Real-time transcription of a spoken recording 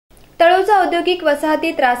तळोजा औद्योगिक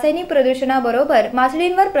वसाहतीत रासायनिक प्रदूषणाबरोबर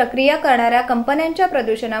मासळींवर प्रक्रिया करणाऱ्या कंपन्यांच्या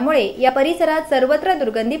प्रदूषणामुळे या परिसरात सर्वत्र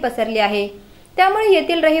दुर्गंधी पसरली आहे। त्यामुळे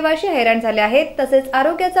येथील रहिवासी हैराण झाले आहेत, तसेच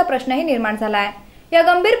आरोग्याचा प्रश्नही निर्माण झाला आहे। या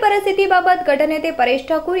गंभीर परिस्थितीबाबत गटनेते परेश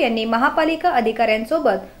ठाकूर यांनी महापालिका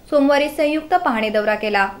अधिकाऱ्यांसोबत सोमवारी संयुक्त पाहणी दौरा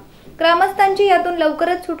केला। ग्रामस्थांची यातून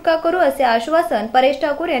लवकरच सुटका करू असे आश्वासन परेश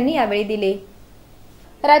ठाकूर यांनी यावेळी दिले।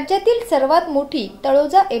 राज्यातील सर्वात मोठी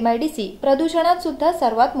तळोजा एमआयडीसी प्रदूषणात सुद्धा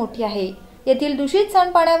सर्वात मोठी आहे। येथील दूषित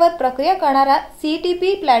सांडपाण्यावर प्रक्रिया करणाऱ्या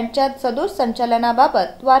सीटीपी प्लांटच्या सदोष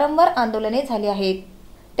संचालनाबाबत वारंवार आंदोलने झाली आहेत।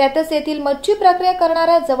 त्यातच येथील मच्छी प्रक्रिया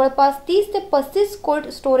करणाऱ्या जवळपास 30 ते 35 कोल्ड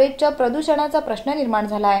स्टोरेजच्या प्रदूषणाचा प्रश्न निर्माण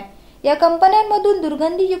झाला आहे। या कंपन्यांमधून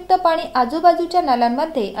दुर्गंधीयुक्त पाणी आजूबाजूच्या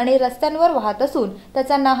नाल्यांमध्ये आणि रस्त्यांवर वाहत असून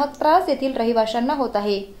त्याचा नाहक त्रास येथील रहिवाशांना होत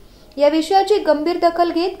आहे। या विषयाची गंभीर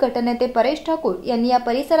दखल घेत गटनेते परेश ठाकूर यांनी या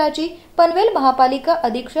परिसराची पनवेल महापालिका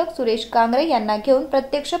अधीक्षक सुरेश कांगरे यांना घेऊन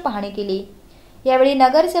प्रत्यक्ष पाहणी केली। यावेळी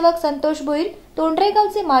नगरसेवक संतोष भोईर, तोंडरे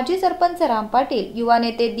गावचे माजी सरपंच राम पाटील, युवा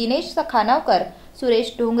नेते दिनेश खानावकर,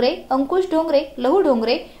 सुरेश ढोंगरे, अंकुश ढोंगरे, लहू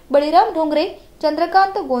ढोंगरे, बळीराम ढोंगरे,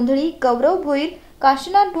 चंद्रकांत गोंधळी, गौरव भोईर,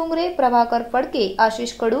 काशीनाथ ढोंगरे, प्रभाकर फडके,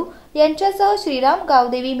 आशिष कडू यांच्यासह श्रीराम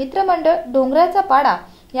गावदेवी मित्रमंडळ डोंगराचा पाडा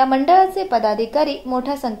या मंडळाचे पदाधिकारी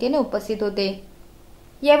मोठ्या संख्येने उपस्थित होते।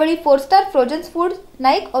 यावेळी 4 star frozen foods,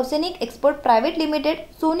 Naik organic export private limited,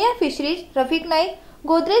 Sonia fisheries, Rafiq Naik,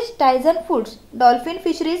 Godrej टायझन foods, dolphin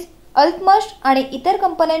fisheries, Altamash आणि इतर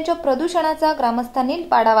कंपन्यांच्या प्रदूषणाचा ग्रामस्थांनी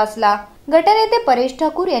पाडा वाचला। गटनेते परेश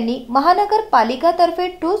ठाकूर यांनी महानगरपालिकातर्फे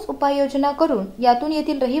ठोस उपाययोजना करून यातून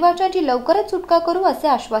येथील रहिवाशांची लवकरच सुटका करू असे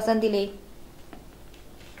आश्वासन दिले।